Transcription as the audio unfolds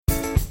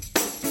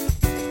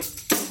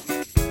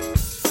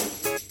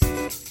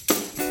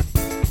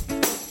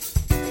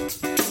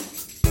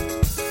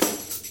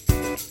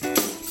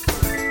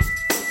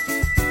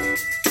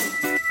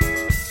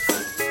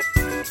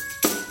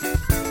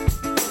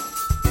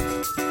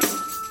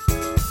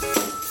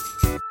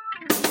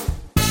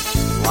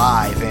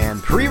Live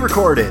and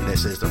pre-recorded.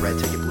 This is the Red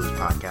Ticket Blues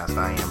podcast.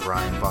 I am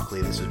Brian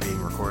Buckley. This is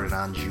being recorded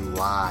on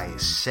July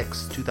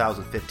 6th,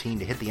 2015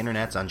 to hit the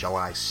internets on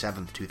July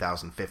 7th,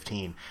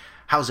 2015.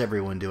 How's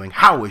everyone doing?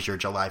 How was your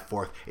July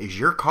 4th? Is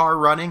your car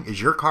running? Is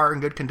your car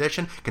in good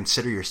condition?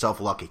 Consider yourself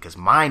lucky, because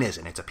mine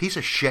isn't. It's a piece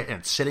of shit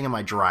and it's sitting in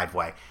my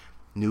driveway.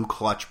 New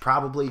clutch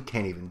probably.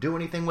 Can't even do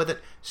anything with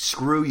it.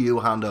 Screw you,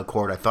 Honda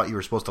Accord. I thought you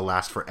were supposed to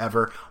last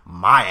forever.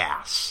 My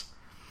ass.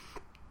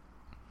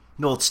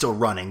 No, it's still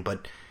running,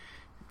 but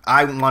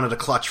I wanted a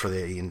clutch for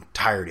the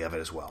entirety of it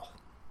as well.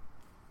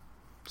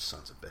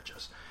 Sons of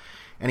bitches.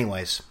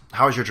 Anyways,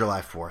 how was your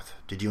July 4th?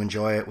 Did you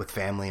enjoy it with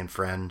family and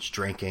friends,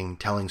 drinking,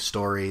 telling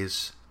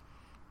stories,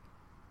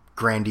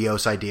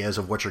 grandiose ideas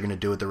of what you're going to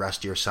do with the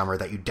rest of your summer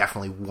that you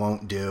definitely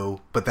won't do,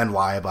 but then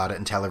lie about it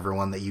and tell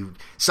everyone that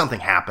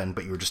something happened,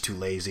 but you were just too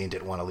lazy and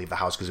didn't want to leave the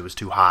house because it was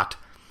too hot?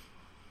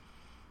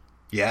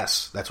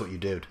 Yes, that's what you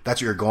did.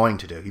 That's what you're going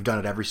to do. You've done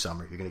it every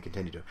summer. You're going to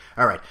continue to.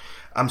 All right.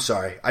 I'm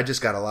sorry. I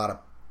just got a lot of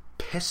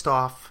pissed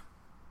off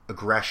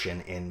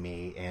aggression in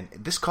me, and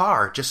this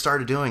car just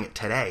started doing it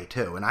today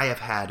too. And I've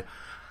had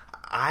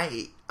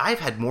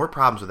more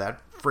problems with that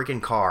freaking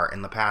car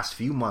in the past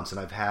few months than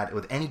I've had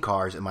with any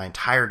cars in my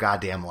entire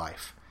goddamn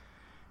life.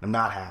 I'm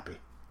not happy.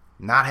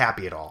 Not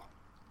happy at all.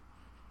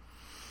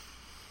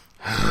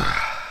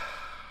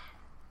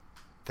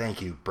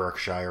 Thank you,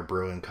 Berkshire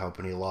Brewing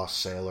Company, Lost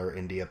Sailor,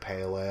 India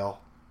Pale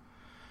Ale.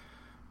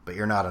 But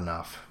you're not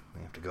enough.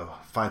 We have to go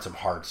find some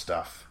hard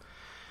stuff.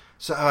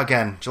 So,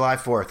 again, July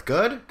 4th.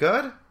 Good?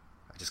 Good?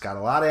 I just got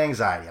a lot of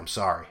anxiety. I'm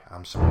sorry.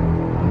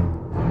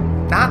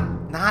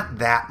 Not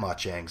that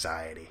much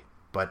anxiety.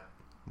 But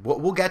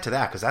we'll get to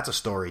that, because that's a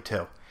story,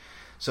 too.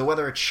 So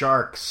whether it's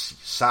Sharks,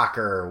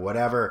 soccer, or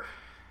whatever,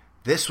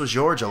 this was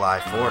your July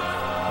 4th.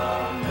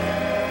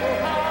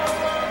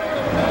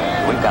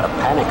 We've got a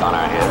panic on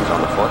our hands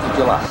on the 4th of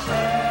July.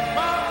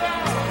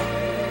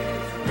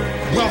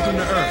 Welcome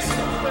to Earth.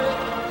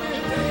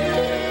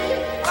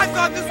 I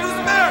thought this was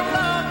America.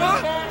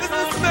 Huh? This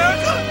is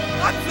America?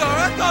 I'm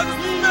sorry, I thought this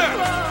was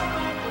America.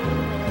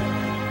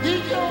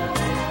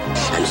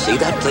 And see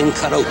that thing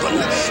cut open,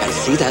 and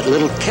see that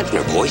little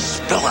Kettner boy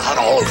spill out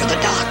all over the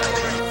dock.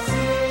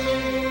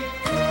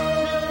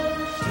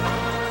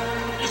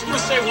 Just want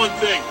to say one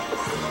thing.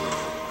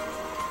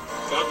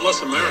 God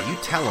bless America. Yeah, you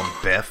tell him,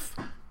 Biff.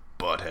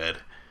 Butthead.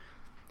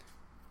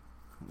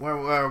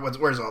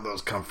 Where's all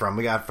those come from?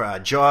 We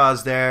got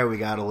Jaws there. We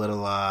got a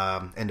little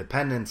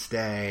Independence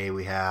Day.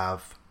 We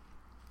have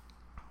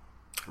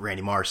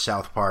Randy Marsh,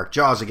 South Park,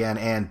 Jaws again,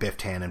 and Biff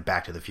Tannen,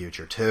 Back to the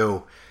Future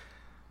 2.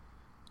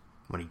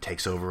 When he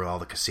takes over all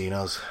the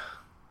casinos.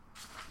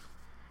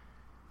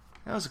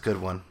 That was a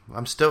good one.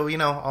 I'm still, a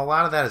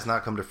lot of that has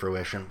not come to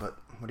fruition, but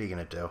what are you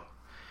going to do?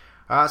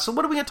 So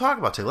what are we going to talk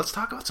about today? Let's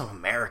talk about some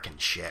American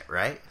shit,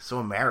 right? Some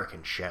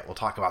American shit. We'll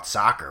talk about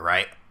soccer,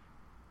 right?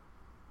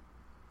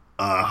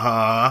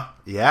 Uh-huh.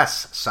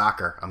 Yes,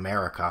 soccer,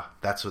 America.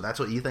 That's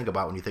what you think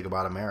about when you think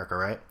about America,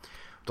 right?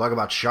 We'll talk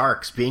about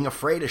sharks, being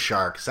afraid of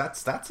sharks.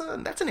 That's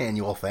an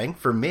annual thing.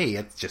 For me,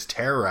 it just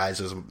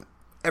terrorizes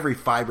every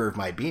fiber of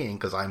my being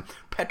because I'm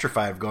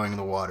petrified of going in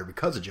the water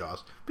because of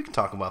Jaws. We can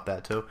talk about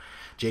that, too.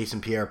 Jason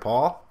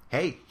Pierre-Paul.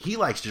 Hey, he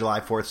likes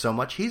July 4th so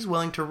much, he's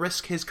willing to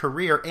risk his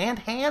career and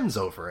hands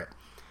over it.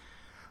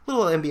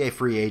 Little NBA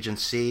free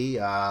agency.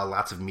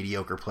 Lots of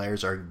mediocre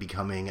players are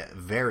becoming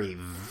very,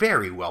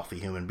 very wealthy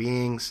human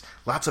beings.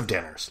 Lots of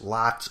dinners.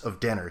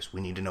 We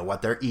need to know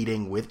what they're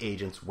eating with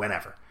agents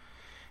whenever.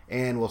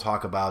 And we'll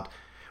talk about,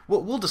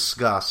 we'll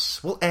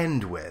discuss, we'll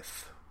end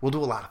with, we'll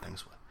do a lot of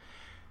things with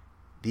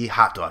the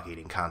hot dog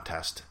eating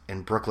contest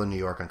in Brooklyn, New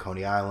York, and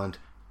Coney Island.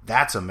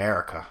 That's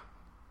America.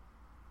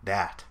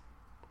 That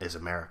is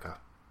America.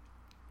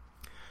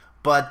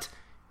 But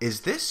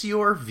is this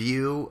your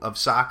view of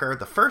soccer,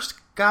 the first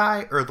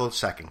guy or the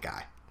second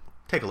guy?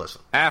 Take a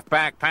listen.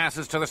 Halfback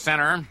passes to the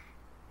center.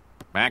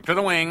 Back to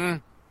the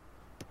wing.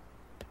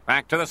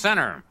 Back to the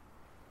center.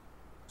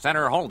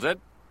 Center holds it.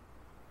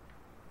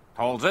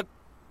 Holds it.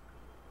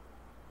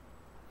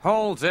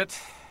 Holds it.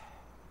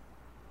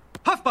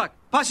 Halfback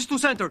passes to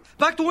center.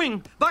 Back to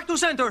wing. Back to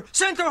center.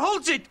 Center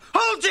holds it.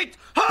 Holds it.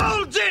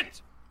 Holds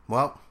it.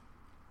 Well,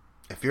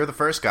 if you're the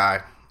first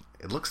guy,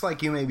 it looks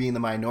like you may be in the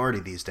minority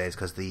these days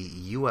because the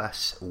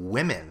U.S.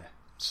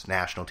 women's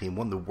national team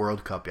won the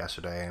World Cup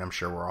yesterday, and I'm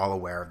sure we're all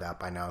aware of that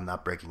by now. I'm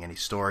not breaking any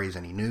stories,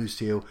 any news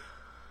to you.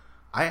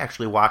 I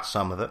actually watched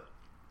some of it.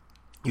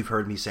 You've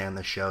heard me say on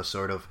this show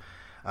sort of,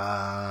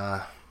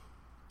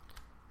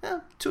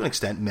 to an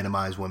extent,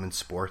 minimize women's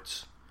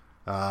sports,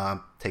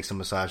 take some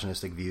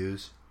misogynistic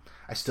views.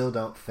 I still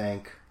don't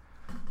think,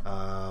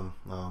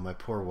 my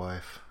poor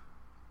wife.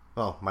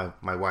 Well,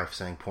 my wife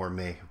saying poor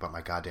me about my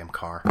goddamn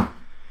car.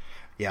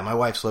 Yeah, my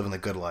wife's living the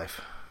good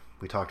life.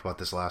 We talked about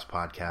this last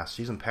podcast.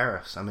 She's in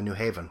Paris. I'm in New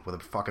Haven with a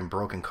fucking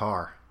broken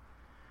car.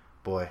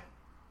 Boy.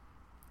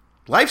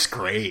 Life's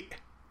great.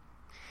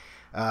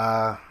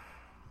 What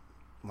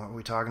were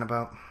we talking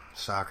about?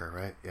 Soccer,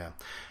 right? Yeah.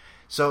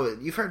 So,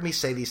 you've heard me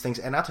say these things,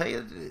 and I'll tell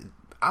you,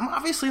 I'm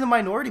obviously the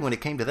minority when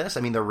it came to this.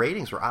 I mean, the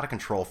ratings were out of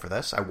control for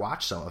this. I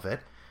watched some of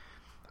it.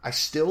 I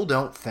still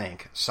don't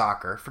think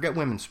soccer, forget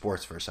women's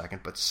sports for a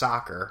second, but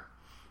soccer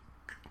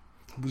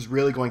was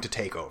really going to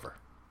take over.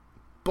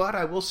 But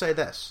I will say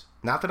this.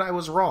 Not that I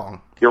was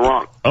wrong. You're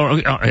wrong. Oh,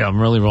 yeah, I'm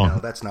really wrong. No,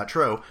 that's not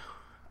true.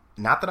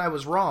 Not that I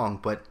was wrong,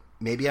 but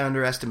maybe I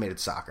underestimated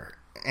soccer.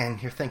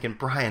 And you're thinking,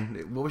 Brian,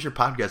 what was your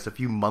podcast a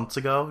few months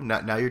ago?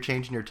 Now you're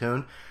changing your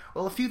tune?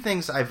 Well, a few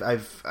things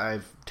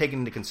I've taken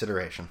into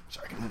consideration.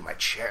 Sorry, I can move my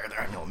chair there.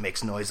 I know it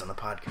makes noise on the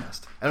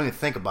podcast. I don't even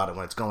think about it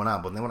when it's going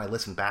on, but then when I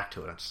listen back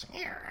to it, I'm just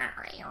like...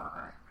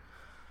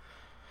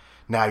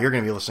 Now you're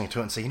going to be listening to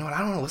it and say, you know what, I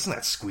don't want to listen to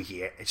that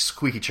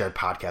squeaky chair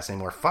podcast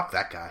anymore. Fuck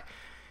that guy.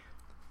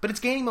 But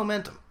it's gaining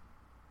momentum.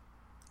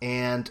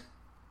 And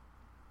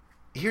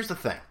here's the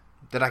thing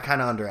that I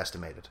kind of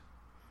underestimated.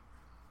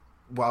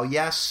 While,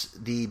 yes,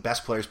 the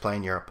best players play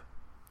in Europe,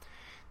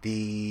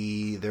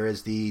 there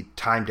is the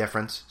time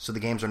difference, so the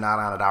games are not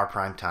on at our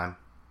prime time.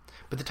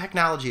 But the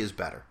technology is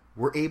better.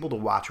 We're able to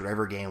watch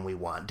whatever game we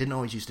want. Didn't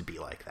always used to be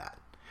like that.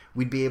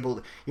 We'd be able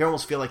to, you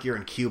almost feel like you're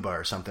in Cuba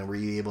or something where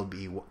you're able to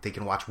be, they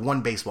can watch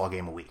one baseball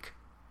game a week.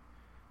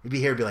 You'd be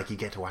here, it'd be like you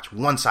get to watch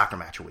one soccer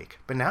match a week.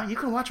 But now you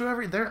can watch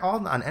whatever, they're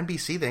all on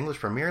NBC, the English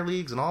Premier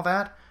Leagues and all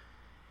that.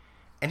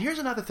 And here's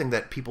another thing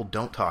that people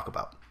don't talk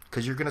about,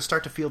 because you're going to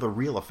start to feel the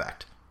real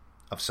effect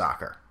of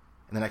soccer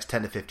in the next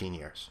 10 to 15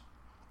 years.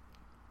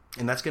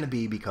 And that's going to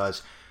be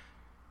because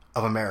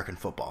of American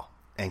football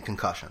and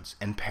concussions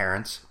and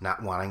parents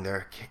not wanting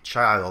their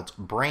child's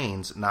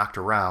brains knocked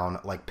around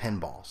like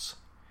pinballs.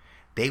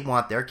 They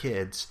want their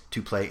kids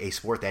to play a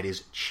sport that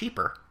is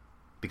cheaper,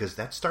 because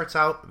that starts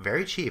out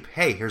very cheap.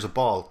 Hey, here's a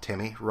ball,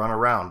 Timmy. Run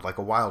around like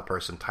a wild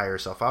person. Tire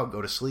yourself out.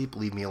 Go to sleep.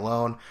 Leave me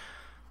alone.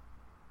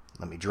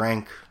 Let me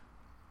drink.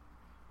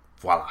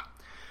 Voila.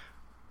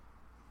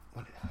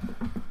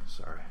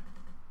 Sorry.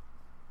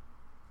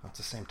 That's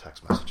the same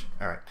text message.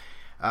 All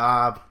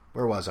right.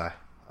 Where was I?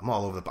 I'm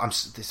all over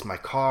the... my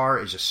car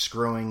is just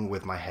screwing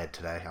with my head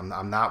today.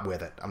 I'm not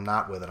with it.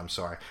 I'm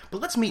sorry.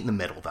 But let's meet in the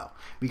middle, though.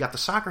 We got the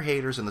soccer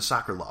haters and the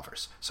soccer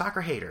lovers.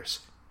 Soccer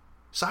haters.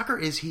 Soccer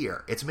is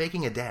here. It's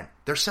making a dent.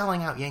 They're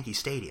selling out Yankee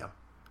Stadium.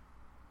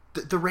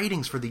 The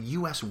ratings for the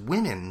U.S.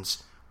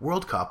 Women's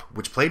World Cup,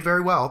 which played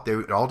very well, they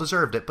all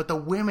deserved it, but the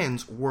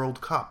Women's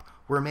World Cup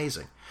were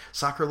amazing.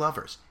 Soccer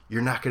lovers,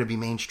 you're not going to be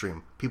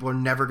mainstream. People are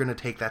never going to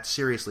take that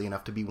seriously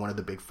enough to be one of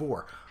the big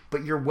four.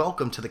 But you're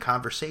welcome to the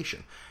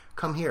conversation.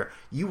 Come here.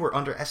 You were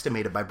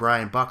underestimated by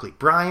Brian Buckley.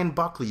 Brian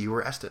Buckley you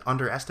were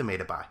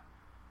underestimated by.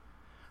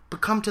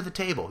 But come to the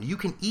table. You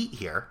can eat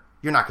here.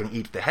 You're not going to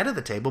eat at the head of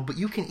the table, but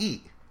you can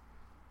eat.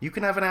 You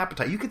can have an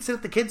appetite. You can sit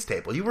at the kids'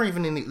 table. You weren't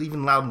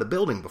even allowed in the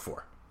building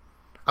before.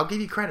 I'll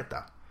give you credit, though.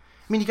 I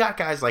mean, you got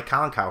guys like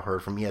Colin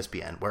Cowherd from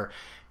ESPN, where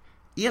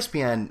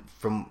ESPN,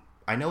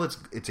 I know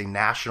it's a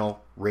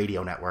national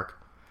radio network.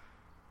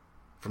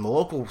 From the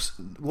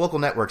local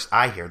networks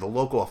I hear, the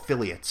local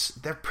affiliates,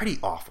 they're pretty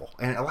awful.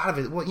 And a lot of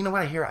it, well, you know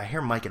what I hear? I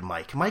hear Mike and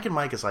Mike. Mike and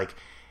Mike is like,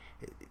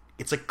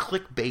 it's a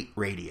clickbait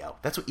radio.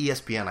 That's what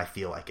ESPN I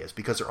feel like is,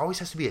 because there always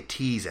has to be a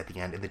tease at the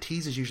end, and the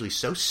tease is usually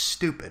so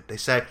stupid. They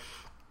say,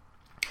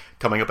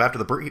 coming up after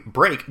the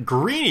break,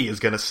 Greeny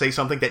is going to say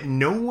something that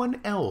no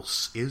one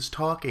else is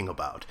talking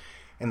about.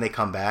 And they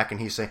come back,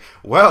 and he's saying,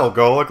 well,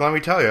 Golick, let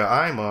me tell you,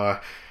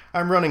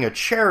 I'm running a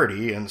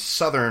charity in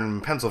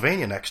southern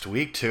Pennsylvania next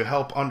week to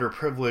help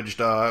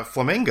underprivileged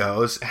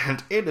flamingos,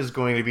 and it is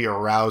going to be a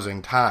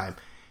rousing time.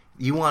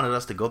 You wanted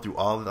us to go through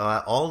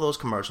all those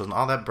commercials and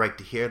all that break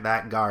to hear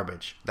that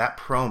garbage, that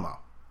promo.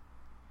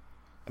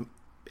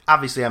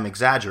 Obviously, I'm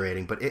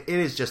exaggerating, but it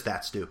is just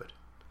that stupid.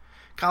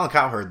 Colin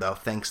Cowherd, though,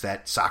 thinks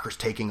that soccer's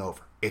taking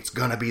over. It's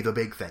going to be the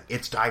big thing.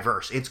 It's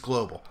diverse. It's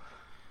global.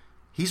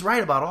 He's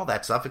right about all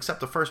that stuff except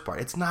the first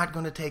part. It's not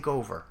going to take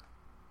over.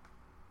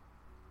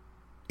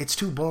 It's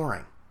too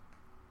boring.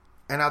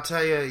 And I'll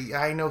tell you,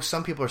 I know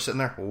some people are sitting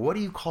there, what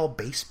do you call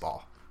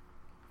baseball?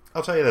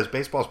 I'll tell you this,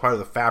 baseball is part of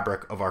the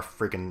fabric of our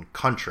freaking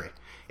country.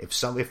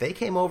 If they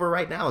came over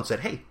right now and said,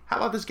 hey, how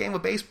about this game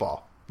of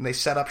baseball? And they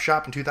set up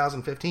shop in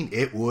 2015,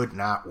 it would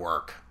not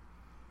work.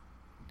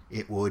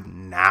 It would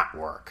not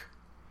work.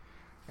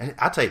 And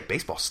I'll tell you,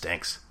 baseball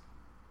stinks.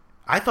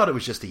 I thought it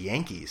was just the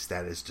Yankees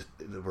that is just,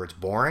 where it's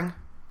boring,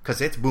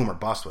 because it's boom or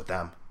bust with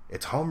them.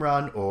 It's home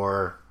run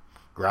or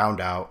ground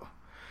out,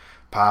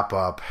 pop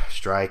up,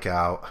 strike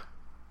out,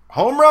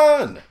 home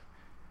run.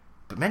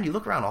 But man, you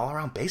look around all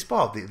around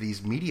baseball,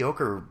 these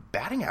mediocre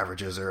batting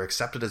averages are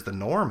accepted as the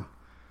norm.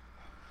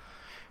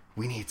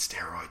 We need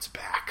steroids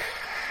back.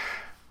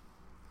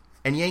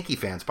 And Yankee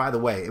fans, by the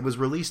way, it was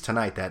released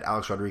tonight that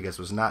Alex Rodriguez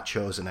was not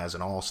chosen as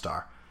an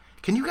all-star.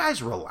 Can you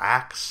guys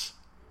relax?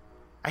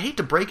 I hate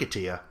to break it to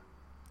you.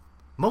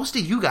 Most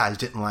of you guys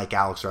didn't like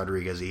Alex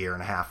Rodriguez a year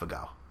and a half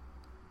ago.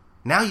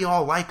 Now you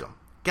all like him.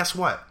 Guess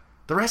what?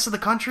 The rest of the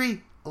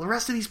country, the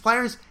rest of these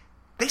players,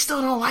 they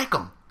still don't like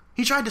him.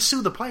 He tried to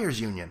sue the players'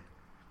 union.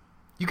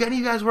 Any of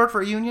you guys work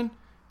for a union?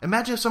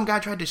 Imagine if some guy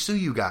tried to sue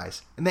you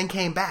guys and then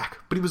came back,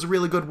 but he was a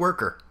really good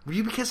worker. Would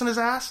you be kissing his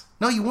ass?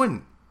 No, you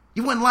wouldn't.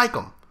 You wouldn't like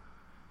him.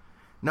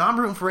 No, I'm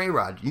rooting for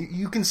A-Rod.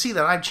 You can see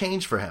that I've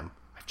changed for him.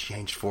 I've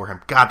changed for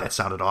him. God, that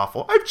sounded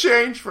awful. I've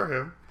changed for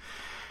him.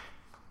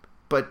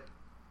 But,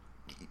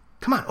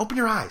 come on, open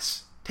your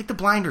eyes. Take the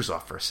blinders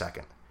off for a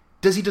second.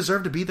 Does he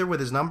deserve to be there with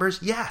his numbers?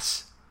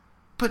 Yes.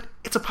 But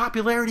it's a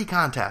popularity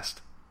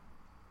contest.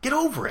 Get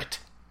over it.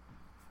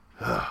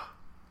 Ugh.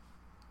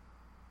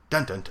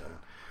 Dun dun dun.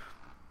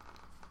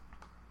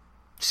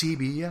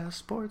 CBS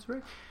Sports,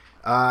 right?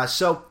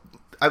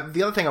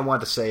 The other thing I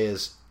wanted to say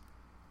is,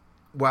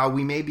 while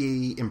we may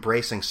be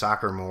embracing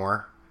soccer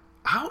more,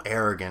 how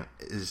arrogant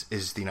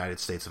is the United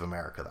States of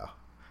America, though?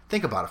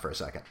 Think about it for a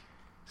second.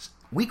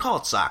 We call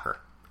it soccer.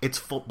 It's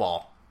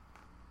football.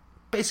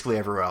 Basically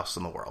everywhere else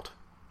in the world.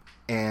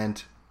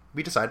 And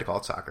we decided to call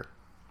it soccer.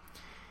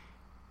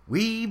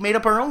 We made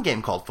up our own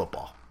game called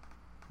football.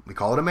 We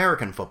call it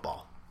American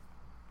football.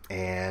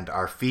 And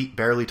our feet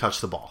barely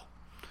touch the ball.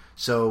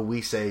 So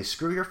we say,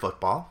 screw your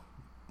football.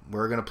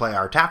 We're going to play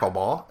our tackle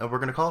ball, and we're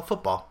going to call it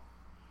football.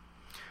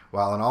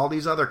 While in all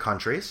these other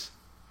countries,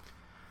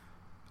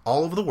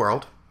 all over the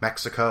world,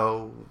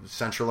 Mexico,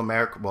 Central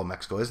America, well,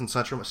 Mexico isn't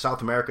Central,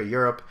 South America,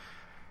 Europe,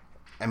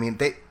 I mean,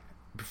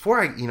 before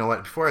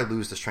I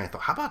lose this train of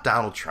thought, how about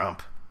Donald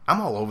Trump?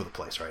 I'm all over the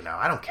place right now.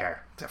 I don't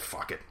care.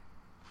 Fuck it.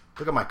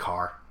 Look at my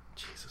car.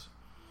 Jesus.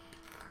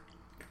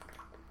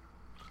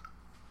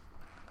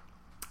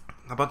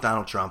 How about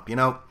Donald Trump? You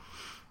know,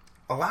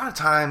 a lot of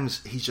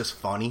times he's just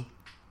funny,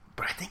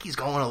 but I think he's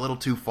going a little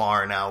too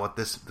far now with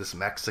this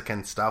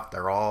Mexican stuff.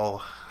 They're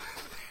all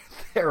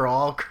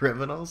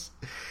criminals.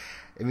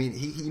 I mean,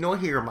 he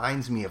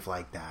reminds me of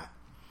like that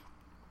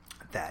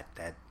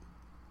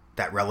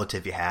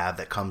relative you have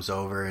that comes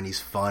over and he's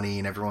funny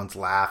and everyone's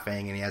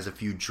laughing and he has a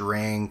few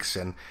drinks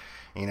and,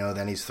 you know,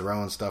 then he's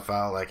throwing stuff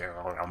out like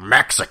a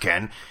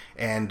Mexican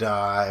and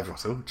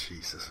everyone's, oh,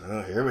 Jesus,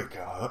 oh, here we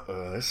go.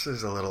 This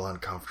is a little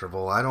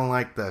uncomfortable. I don't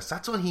like this.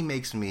 That's what he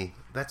makes me.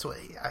 That's what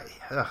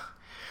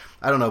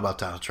I don't know about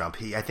Donald Trump.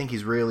 I think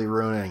he's really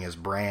ruining his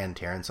brand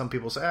here. And some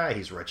people say,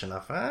 he's rich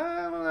enough.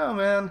 I don't know,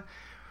 man.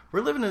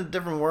 We're living in a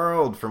different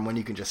world from when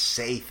you can just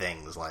say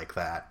things like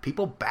that.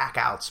 People back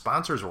out.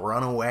 Sponsors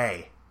run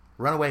away.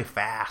 Run away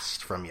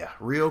fast from you.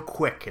 Real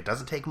quick. It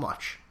doesn't take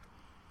much.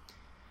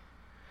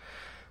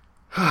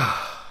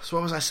 So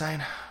what was I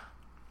saying?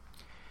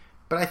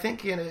 But I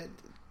think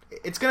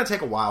it's going to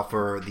take a while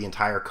for the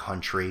entire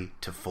country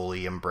to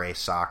fully embrace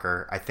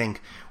soccer. I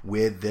think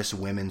with this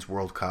Women's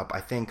World Cup, I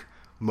think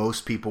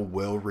most people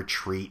will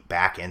retreat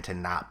back into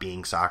not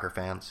being soccer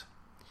fans.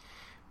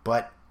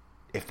 But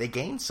if they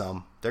gain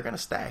some, they're going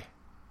to stay.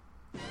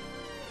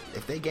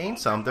 If they gain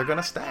some, they're going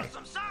to stay.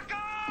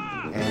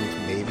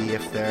 And maybe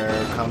if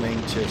they're coming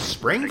to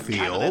Springfield...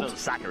 The Continental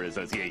Soccer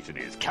Association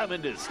is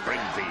coming to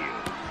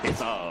Springfield.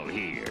 It's all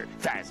here.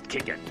 Fast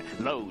kicking,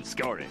 low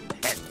scoring,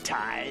 and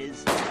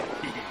ties.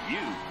 You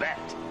bet.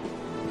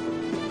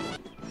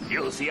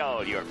 You'll see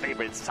all your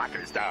favorite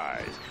soccer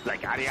stars,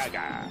 like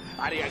Arriaga,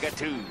 Arriaga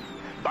 2,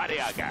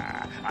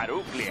 Barriaga,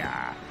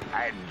 Aruglia,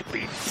 and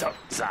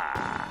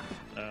Pizzoza.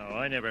 Oh,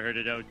 I never heard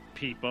of those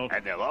people.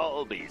 And they'll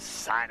all be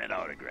signing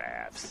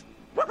autographs.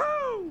 But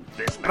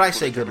I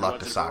say good luck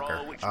to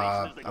soccer.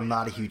 I'm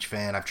not a huge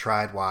fan. I've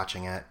tried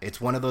watching it. It's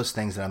one of those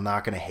things that I'm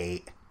not going to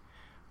hate.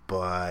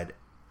 But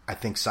I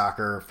think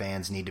soccer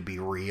fans need to be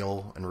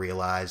real and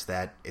realize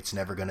that it's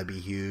never going to be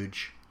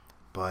huge.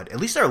 But at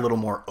least they're a little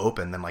more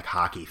open than like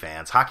hockey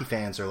fans. Hockey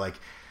fans are like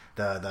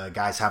the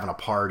guys having a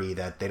party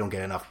that they don't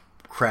get enough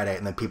credit,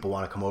 and then people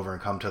want to come over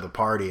and come to the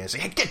party and say,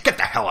 hey, get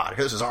the hell out of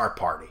here. This is our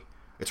party.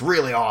 It's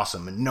really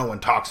awesome, and no one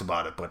talks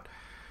about it, but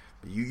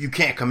you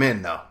can't come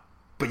in, though.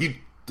 But you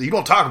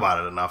don't talk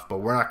about it enough, but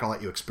we're not going to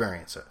let you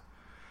experience it.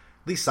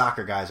 These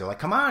soccer guys are like,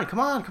 come on,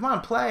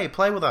 play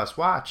with us,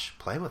 watch,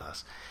 play with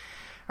us.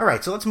 All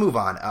right, so let's move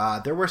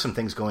on. There were some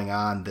things going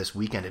on this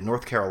weekend in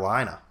North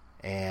Carolina,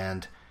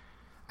 and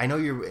I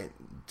know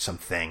some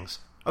things.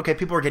 Okay,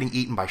 people are getting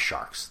eaten by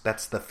sharks.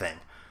 That's the thing.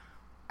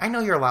 I know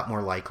you're a lot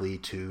more likely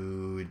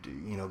to,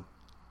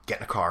 get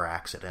in a car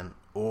accident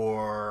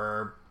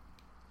or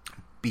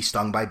be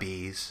stung by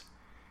bees,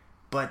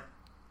 but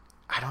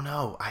I don't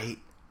know.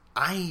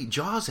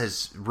 Jaws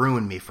has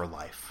ruined me for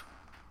life.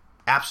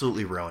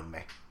 Absolutely ruined me.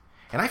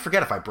 And I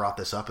forget if I brought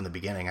this up in the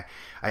beginning.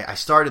 I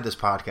started this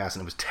podcast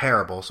and it was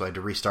terrible, so I had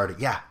to restart it.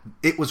 Yeah,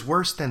 it was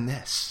worse than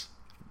this.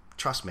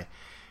 Trust me.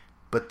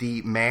 But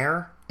the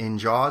mayor in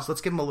Jaws,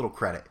 let's give him a little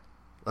credit.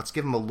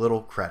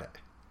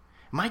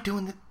 Am I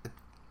doing it?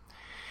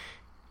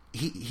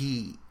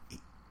 He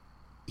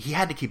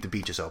had to keep the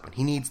beaches open.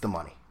 He needs the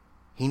money.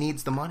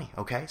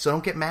 Okay? So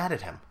don't get mad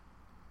at him.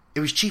 It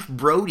was Chief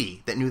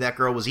Brody that knew that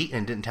girl was eaten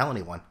and didn't tell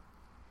anyone.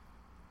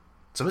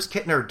 So Miss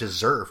Kittner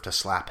deserved to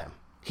slap him.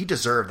 He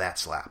deserved that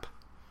slap.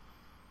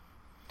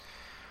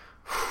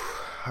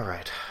 All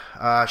right.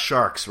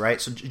 Sharks, right?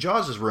 So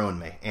Jaws has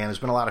ruined me. And there's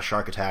been a lot of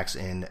shark attacks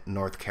in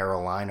North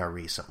Carolina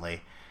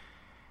recently.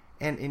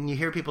 And you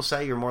hear people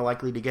say you're more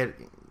likely to get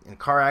in a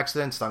car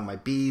accident, stung by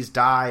bees,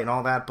 die, and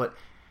all that. But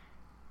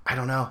I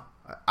don't know.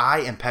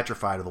 I am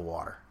petrified of the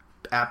water.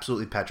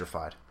 Absolutely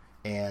petrified.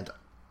 And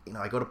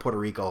I go to Puerto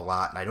Rico a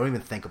lot, and I don't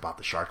even think about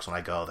the sharks when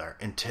I go there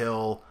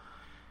until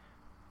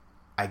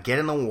I get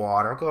in the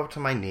water. I'll go up to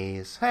my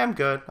knees. Hey, I'm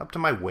good. Up to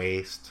my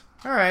waist.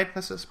 All right,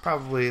 this is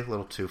probably a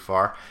little too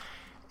far.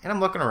 And I'm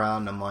looking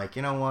around, and I'm like,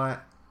 you know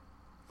what?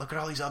 Look at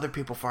all these other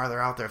people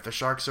farther out there. If the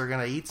sharks are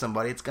going to eat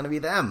somebody, it's going to be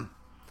them.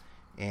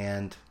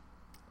 And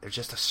there's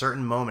just a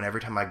certain moment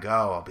every time I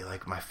go, I'll be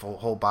like, my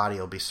whole body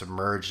will be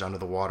submerged under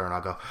the water, and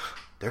I'll go,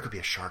 there could be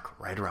a shark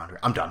right around here.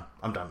 I'm done.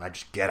 I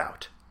just get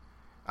out.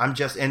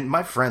 And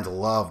my friends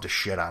love to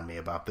shit on me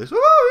about this.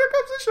 Oh, here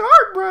comes the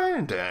shark,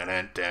 Brian.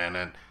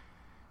 Dun.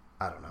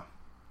 I don't know.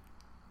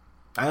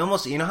 I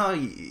almost, you know how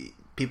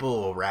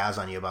people will razz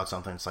on you about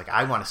something? It's like,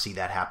 I want to see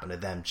that happen to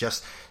them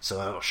just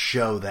so it'll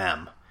show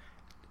them.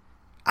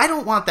 I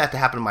don't want that to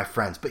happen to my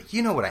friends, but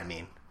you know what I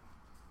mean.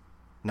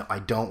 No, I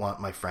don't want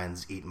my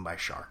friends eaten by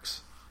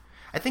sharks.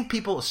 I think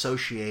people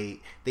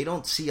they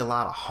don't see a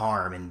lot of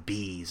harm in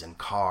bees and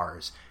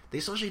cars. They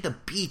associate the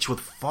beach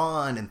with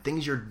fun and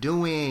things you're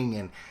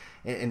doing,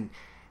 and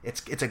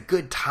it's a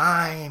good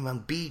time on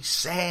beach,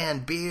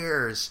 sand,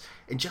 beers,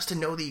 and just to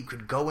know that you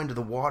could go into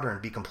the water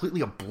and be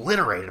completely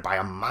obliterated by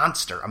a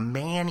monster, a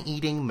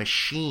man-eating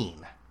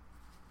machine.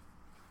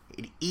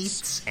 It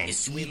eats and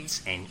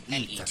eats and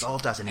eats. That's all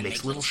it does, and it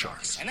makes little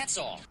sharks. And that's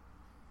all.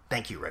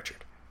 Thank you,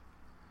 Richard.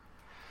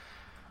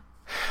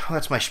 Well,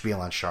 that's my spiel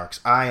on sharks.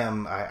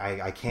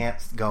 I can't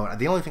go.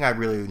 The only thing I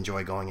really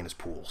enjoy going in is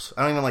pools.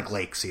 I don't even like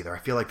lakes either. I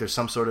feel like there's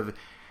some sort of,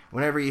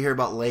 whenever you hear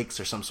about lakes,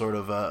 there's some sort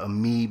of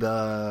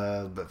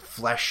amoeba,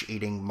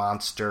 flesh-eating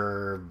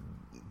monster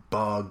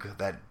bug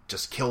that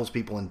just kills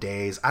people in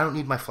days. I don't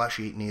need my flesh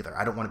eaten either.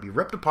 I don't want to be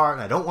ripped apart,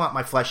 and I don't want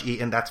my flesh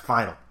eaten. That's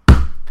final.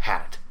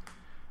 Had it.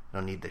 I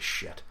don't need this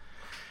shit.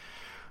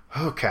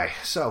 Okay,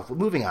 so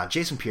moving on.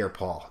 Jason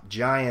Pierre-Paul,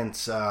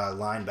 Giants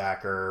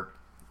linebacker.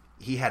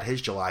 He had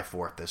his July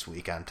 4th this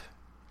weekend,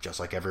 just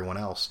like everyone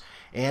else,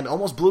 and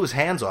almost blew his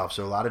hands off.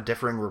 So a lot of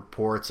differing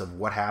reports of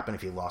what happened,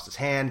 if he lost his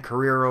hand,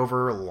 career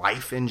over,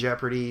 life in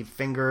jeopardy,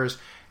 fingers.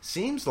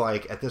 Seems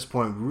like at this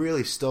point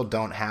really still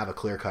don't have a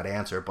clear-cut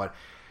answer, but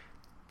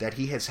that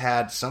he has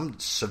had some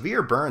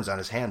severe burns on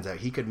his hands that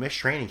he could miss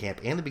training camp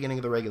and the beginning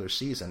of the regular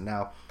season.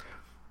 Now,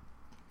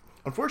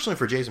 unfortunately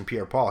for Jason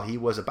Pierre-Paul, he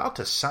was about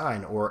to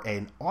sign, or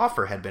an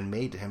offer had been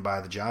made to him by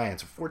the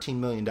Giants of $14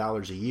 million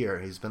a year.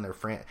 He's been their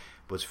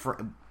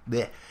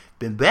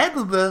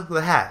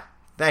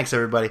Thanks,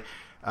 everybody.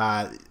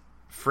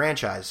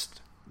 Franchised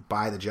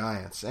by the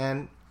Giants.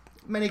 And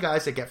many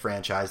guys that get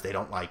franchised, they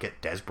don't like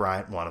it. Des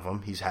Bryant, one of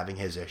them. He's having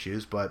his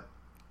issues, but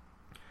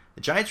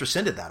the Giants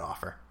rescinded that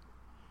offer.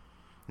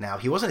 Now,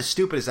 he wasn't as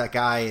stupid as that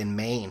guy in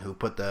Maine who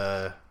put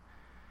the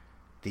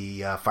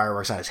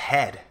fireworks on his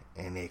head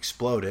and they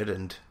exploded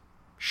and,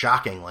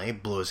 shockingly,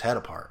 blew his head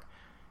apart.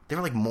 They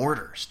were like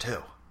mortars,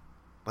 too.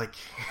 Like,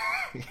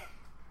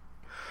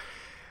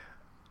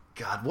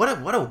 God,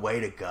 what a way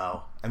to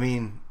go. I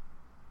mean,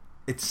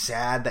 it's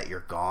sad that you're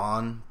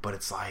gone, but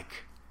it's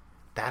like,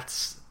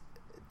 that's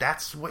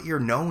what you're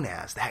known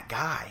as, that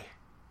guy.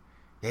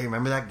 Yeah, you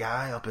remember that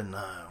guy up in,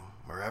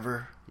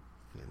 wherever?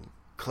 In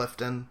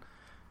Clifton?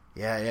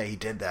 Yeah, he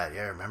did that.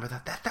 Yeah, remember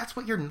that?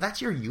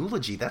 That's your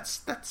eulogy.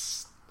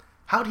 That's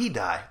how'd he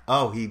die?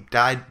 Oh, he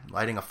died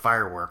lighting a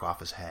firework off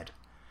his head.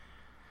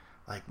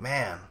 Like,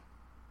 man,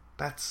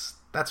 that's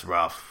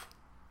rough.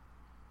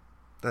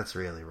 That's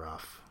really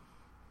rough.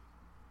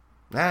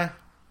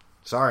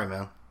 Sorry,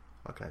 man.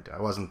 What can I do?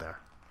 I wasn't there.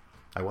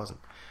 I wasn't.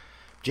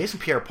 Jason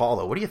Pierre-Paul,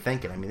 though, what are you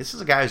thinking? I mean, this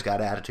is a guy who's got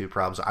attitude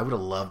problems. I would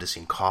have loved to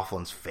see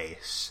Coughlin's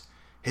face.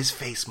 His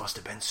face must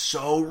have been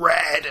so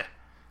red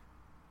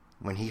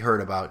when he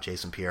heard about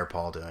Jason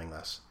Pierre-Paul doing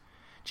this.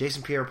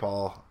 Jason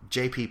Pierre-Paul,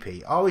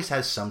 JPP, always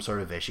has some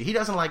sort of issue. He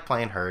doesn't like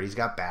playing hurt. He's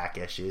got back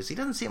issues. He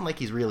doesn't seem like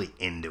he's really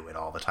into it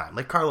all the time,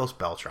 like Carlos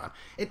Beltran.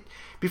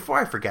 Before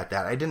I forget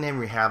that, I didn't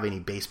even have any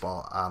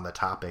baseball on the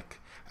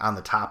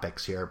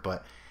topics here,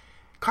 but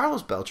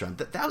Carlos Beltran,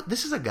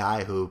 this is a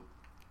guy who,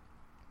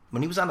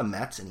 when he was on the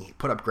Mets and he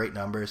put up great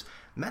numbers,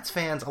 Mets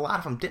fans, a lot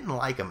of them didn't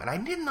like him, and I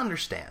didn't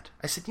understand.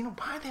 I said,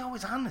 why are they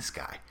always on this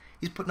guy?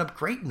 He's putting up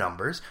great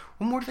numbers.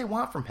 What more do they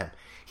want from him?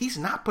 He's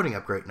not putting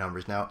up great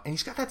numbers now, and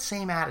he's got that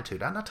same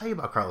attitude. I'll tell you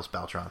about Carlos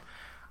Beltran.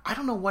 I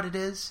don't know what it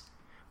is,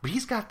 but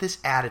he's got this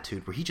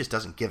attitude where he just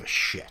doesn't give a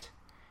shit.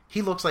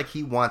 He looks like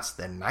he wants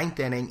the 9th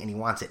inning, and he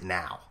wants it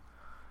now.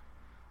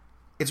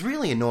 It's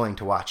really annoying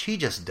to watch. He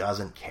just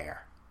doesn't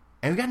care.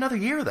 And we got another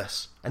year of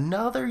this.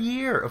 Another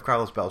year of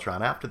Carlos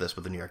Beltran after this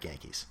with the New York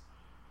Yankees.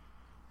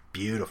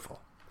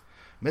 Beautiful.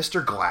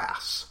 Mr.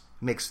 Glass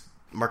makes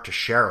Mark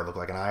Teixeira look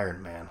like an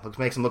Iron Man.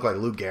 Makes him look like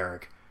Lou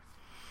Gehrig.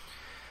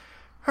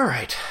 All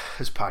right.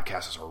 This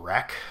podcast is a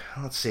wreck.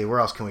 Let's see. Where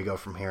else can we go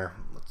from here?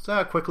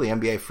 Let's quickly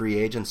NBA free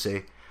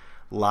agency.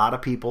 A lot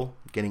of people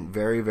getting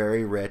very,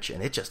 very rich,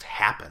 and it just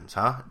happens,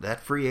 huh?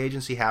 That free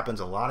agency happens.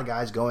 A lot of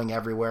guys going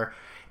everywhere.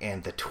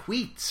 And the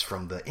tweets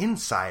from the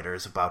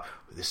insiders about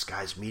this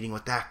guy's meeting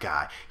with that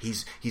guy.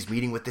 He's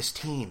meeting with this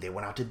team. They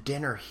went out to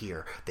dinner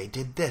here. They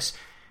did this.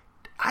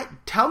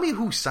 Tell me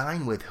who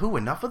signed with who.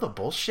 Enough of the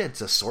bullshit.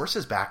 The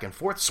sources back and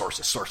forth.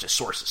 Sources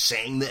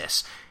saying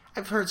this.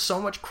 I've heard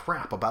so much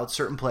crap about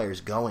certain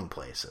players going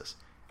places.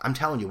 I'm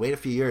telling you, wait a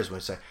few years when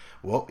we say,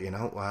 well,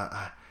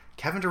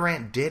 Kevin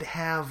Durant did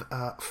have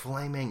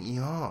filet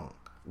mignon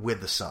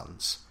with the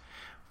Suns,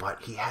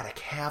 but he had a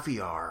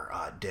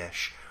caviar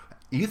dish.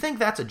 You think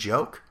that's a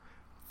joke?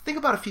 Think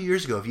about a few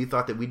years ago if you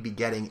thought that we'd be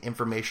getting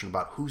information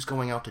about who's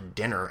going out to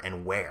dinner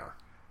and where.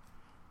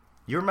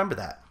 You remember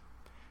that.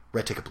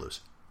 Red Ticket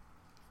Blues.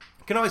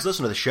 You can always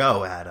listen to the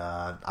show at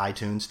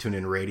iTunes,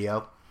 TuneIn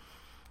Radio,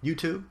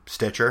 YouTube,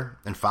 Stitcher,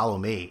 and follow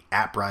me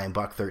at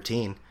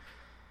BrianBuck13.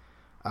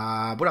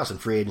 What else in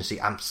free agency?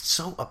 I'm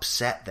so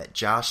upset that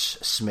Josh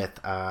Smith,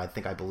 I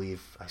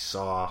believe I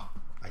saw.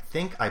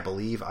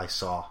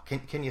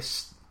 Can you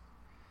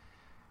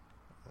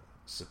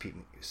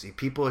see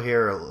people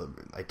here?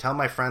 I tell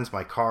my friends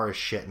my car is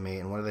shitting me,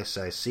 and what do they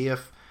say? See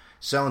if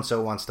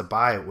so-and-so wants to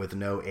buy it with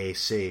no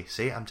AC.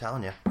 See, I'm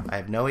telling you, I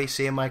have no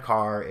AC in my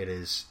car.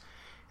 It's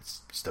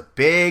just a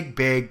big,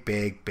 big,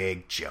 big,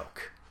 big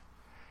joke.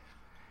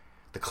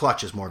 The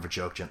clutch is more of a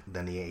joke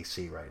than the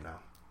AC right now.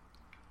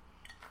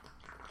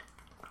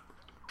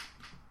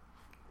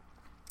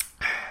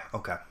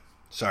 Okay,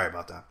 sorry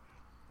about that.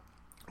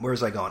 Where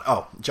was I going?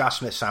 Oh, Josh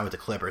Smith signed with the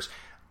Clippers.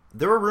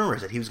 There were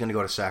rumors that he was going to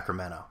go to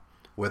Sacramento,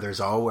 where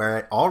there's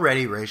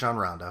already Rajon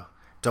Rondo,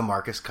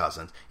 DeMarcus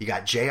Cousins. You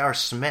got J.R.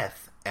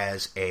 Smith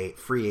as a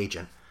free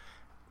agent.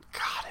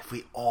 God, if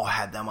we all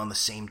had them on the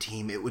same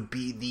team, it would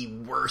be the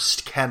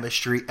worst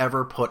chemistry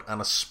ever put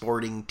on a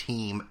sporting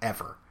team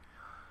ever.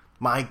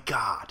 My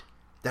God,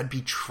 that'd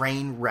be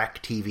train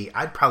wreck TV.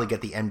 I'd probably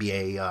get the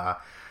NBA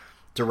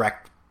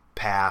direct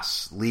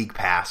league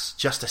pass,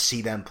 just to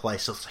see them play.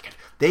 So it's like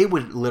they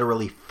would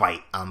literally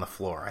fight on the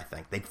floor. I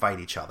think they'd fight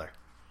each other.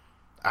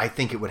 I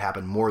think it would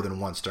happen more than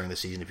once during the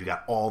season if you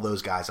got all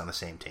those guys on the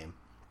same team.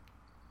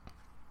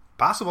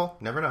 Possible,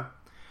 never know.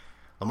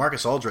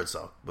 LaMarcus Aldridge,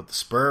 though, with the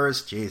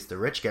Spurs, geez, the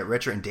rich get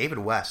richer, and David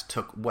West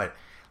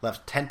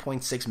left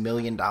 $10.6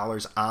 million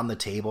on the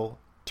table,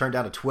 turned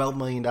down a $12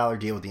 million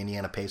deal with the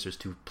Indiana Pacers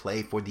to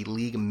play for the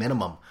league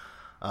minimum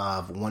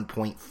of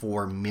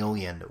 $1.4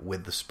 million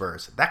with the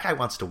Spurs. That guy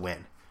wants to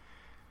win.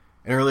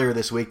 And earlier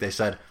this week they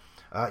said,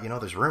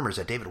 there's rumors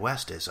that David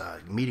West is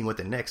meeting with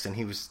the Knicks, and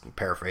he was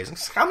paraphrasing.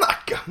 I'm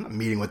not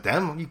meeting with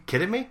them. Are you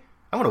kidding me?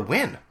 I want to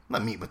win. I'm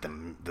not meeting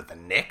with the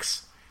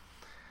Knicks.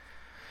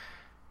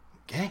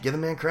 Okay, give the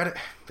man credit.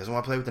 Doesn't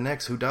want to play with the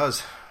Knicks. Who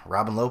does?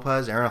 Robin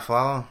Lopez, Aaron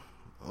Aflalo.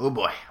 Oh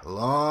boy, a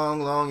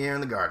long, long year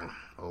in the Garden.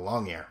 A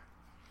long year.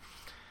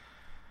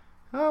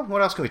 Oh,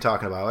 what else can we be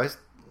talking about?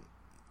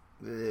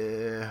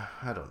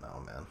 I don't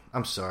know, man.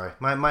 I'm sorry.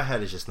 My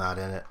head is just not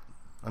in it.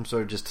 I'm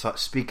sort of just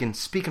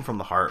speaking from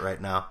the heart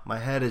right now. My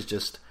head is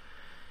just...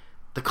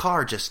 The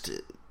car just...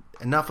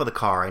 Enough of the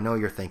car. I know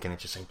you're thinking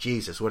it's just like,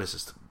 Jesus, what is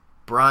this?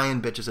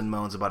 Brian bitches and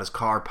moans about his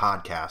car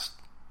podcast.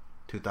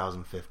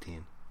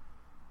 2015.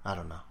 I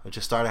don't know. It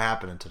just started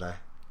happening today.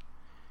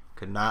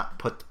 Could not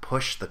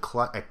push the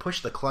clutch. I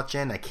pushed the clutch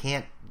in. I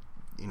can't,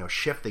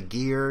 shift the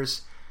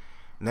gears.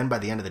 And then by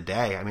the end of the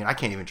day, I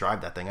can't even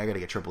drive that thing. I got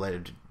to get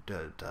AAA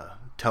to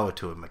tow it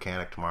to a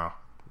mechanic tomorrow.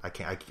 I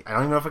don't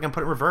even know if I can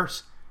put it in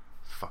reverse.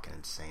 It's fucking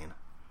insane.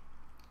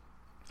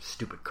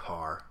 Stupid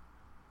car.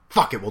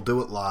 Fuck it, we'll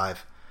do it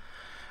live.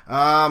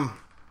 I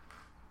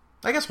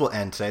guess we'll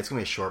end today. It's going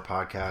to be a short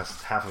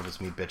podcast. Half of it's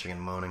me bitching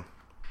and moaning.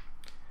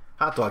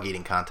 Hot dog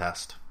eating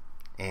contest.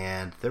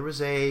 And there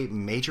was a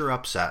major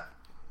upset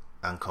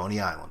on Coney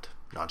Island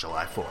on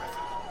July 4th.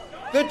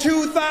 The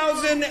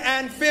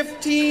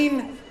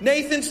 2015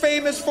 Nathan's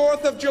Famous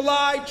 4th of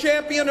July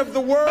Champion of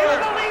the World,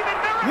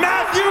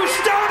 Matthew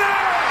Stoner!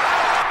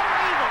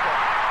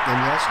 And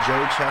yes,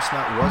 Joey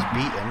Chestnut was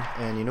beaten.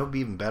 And you know it'd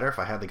be even better if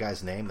I had the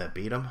guy's name that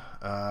beat him.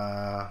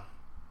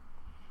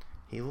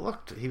 He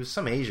was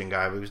some Asian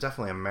guy, but he was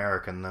definitely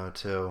American though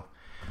too.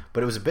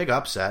 But it was a big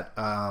upset.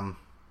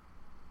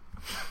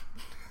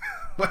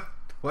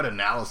 What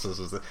analysis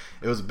was that?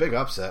 It was a big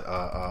upset,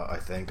 I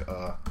think.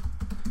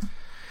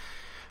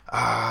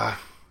 I'll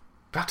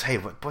tell you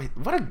what, boy,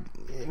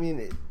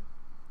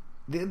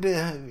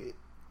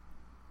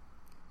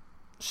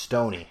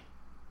 Stoney?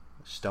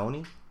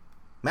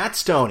 Matt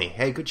Stoney.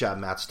 Hey, good job,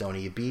 Matt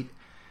Stoney. You beat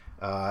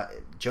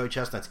Joey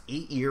Chestnut's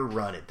 8-year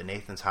run at the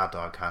Nathan's Hot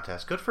Dog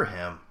Contest. Good for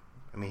him.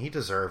 He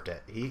deserved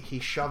it. He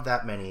shoved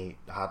that many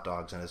hot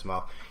dogs in his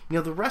mouth.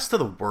 The rest of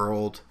the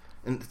world,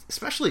 and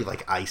especially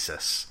like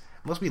ISIS,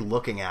 must be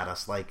looking at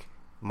us like,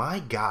 my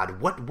God,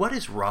 what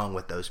is wrong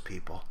with those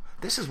people?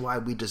 This is why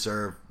we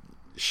deserve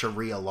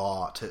Sharia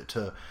law.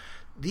 To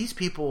these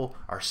people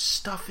are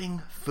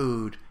stuffing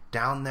food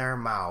down their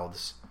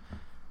mouths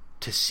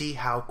to see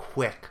how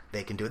quick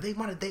they can do it.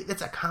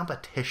 It's a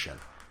competition.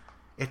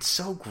 It's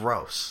so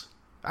gross.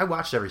 I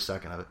watched every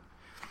second of it.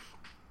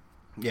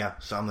 Yeah,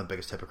 so I'm the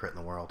biggest hypocrite in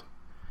the world.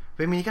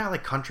 But you got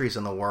like countries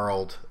in the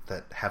world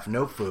that have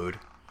no food,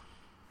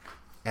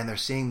 and they're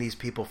seeing these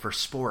people for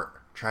sport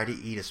try to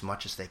eat as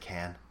much as they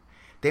can.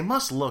 They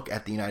must look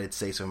at the United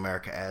States of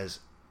America as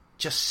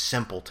just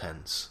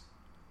simpletons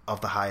of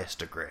the highest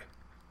degree.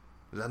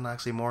 Is that an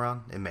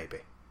oxymoron? It may be.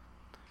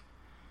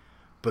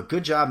 But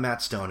good job,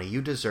 Matt Stoney.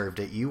 You deserved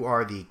it. You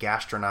are the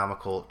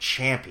gastronomical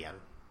champion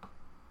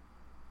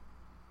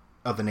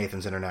of the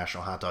Nathan's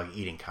International Hot Dog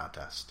Eating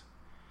Contest.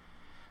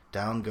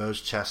 Down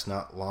goes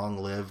Chestnut. Long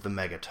live the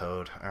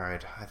Megatoad. All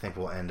right, I think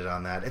we'll end it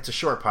on that. It's a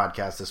short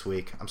podcast this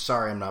week. I'm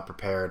sorry I'm not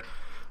prepared.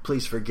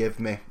 Please forgive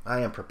me.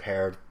 I am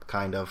prepared,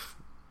 kind of.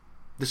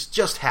 This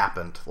just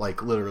happened,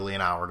 like, literally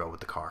an hour ago with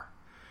the car.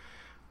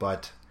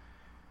 But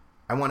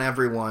I want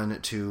everyone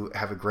to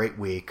have a great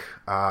week.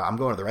 I'm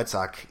going to the Red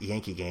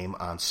Sox-Yankee game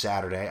on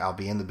Saturday. I'll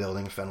be in the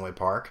building at Fenway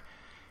Park.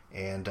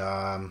 And,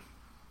 I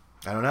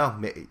don't know.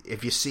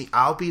 If you see,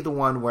 I'll be the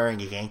one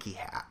wearing a Yankee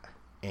hat.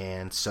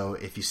 And so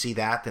if you see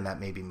that, then that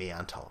may be me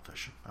on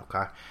television. Okay?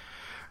 All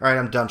right,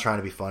 I'm done trying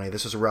to be funny.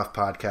 This is a rough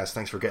podcast.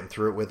 Thanks for getting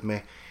through it with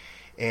me.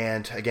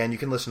 And, again, you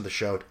can listen to the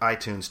show at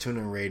iTunes,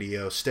 TuneIn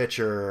Radio,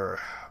 Stitcher,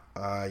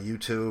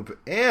 YouTube,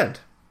 and,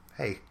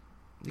 hey,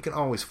 you can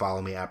always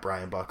follow me at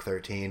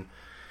BrianBuck13.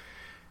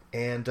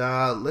 And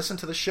listen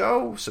to the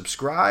show,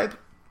 subscribe,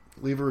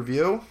 leave a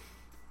review,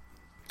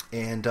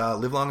 and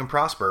live long and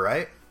prosper,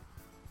 right?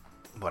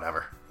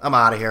 Whatever. I'm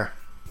out of here.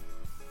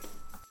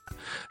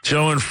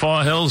 Joe in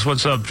Far Hills,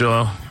 what's up,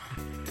 Joe?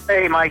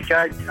 Hey, Mike.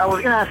 I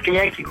was going to ask a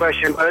Yankee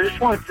question, but I just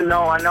wanted to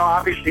know, I know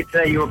obviously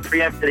today you were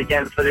preempted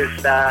again for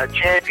this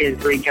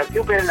Champions League. Have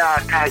you been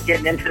kind of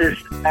getting into this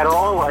at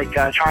all, like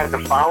trying to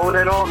follow it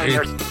at all? I mean,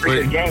 there's some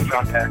pretty good games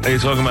out there. Are you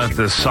talking about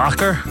the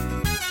soccer?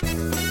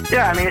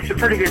 Yeah, I mean, it's a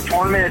pretty good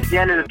tournament. It's the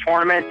end of the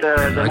tournament,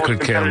 the most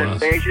competitive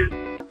stages.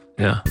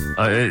 Yeah.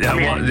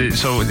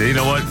 So, you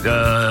know what?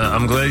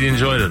 I'm glad you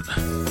enjoyed it.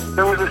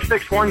 There was a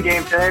 6-1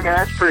 game today. Man,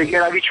 that's pretty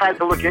good. Have you tried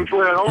to look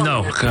into it at all?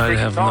 No, I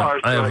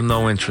have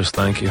no interest,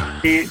 thank you.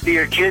 Do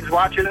your kids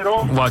watch it at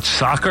all? Watch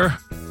soccer?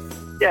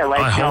 Yeah,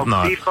 like I hope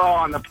not. FIFA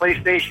on the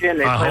PlayStation.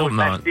 They play with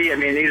Messi. I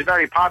mean, he's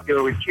very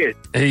popular with kids.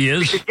 He is?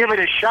 You should give it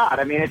a shot.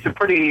 I mean, it's a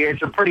pretty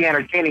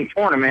entertaining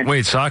tournament.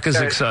 Wait, soccer's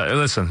exciting.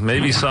 Listen,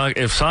 maybe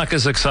if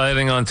soccer's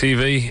exciting on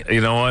TV,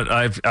 you know what?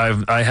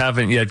 I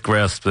haven't yet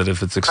grasped it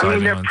if it's exciting on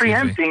TV. I mean, they're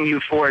preempting you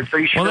for it, so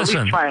you should at least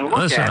try and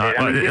look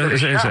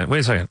at it.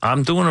 Wait a second.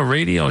 I'm doing a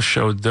radio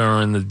show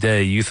during the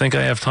day. You think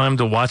I have time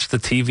to watch the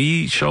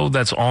TV show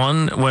that's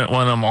on when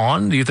I'm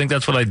on? Do you think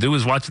that's what I do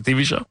is watch the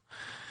TV show?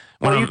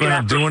 When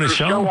I'm doing a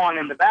show on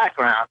in the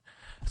background.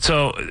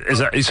 So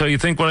so you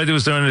think what I do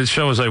is during the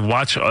show is I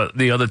watch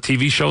the other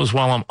TV shows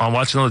while I'm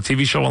watching another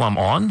TV show while I'm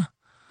on?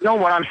 No,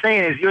 what I'm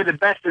saying is you're the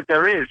best that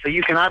there is, so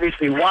you can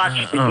obviously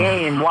watch the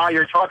game while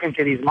you're talking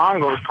to these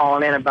Mongols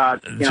calling in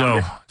about.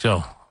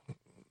 Joe,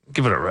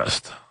 give it a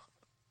rest.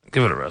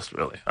 Give it a rest,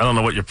 really. I don't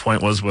know what your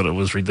point was, but it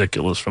was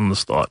ridiculous from the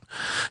start.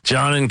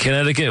 John in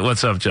Connecticut,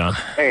 what's up, John?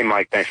 Hey,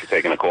 Mike, thanks for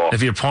taking the call.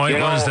 If your point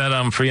was that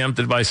I'm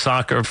preempted by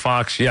soccer,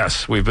 Fox,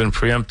 yes, we've been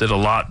preempted a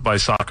lot by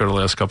soccer the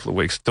last couple of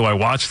weeks. Do I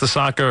watch the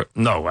soccer?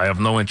 No, I have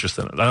no interest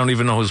in it. I don't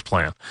even know who's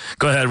playing.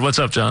 Go ahead, what's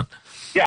up, John?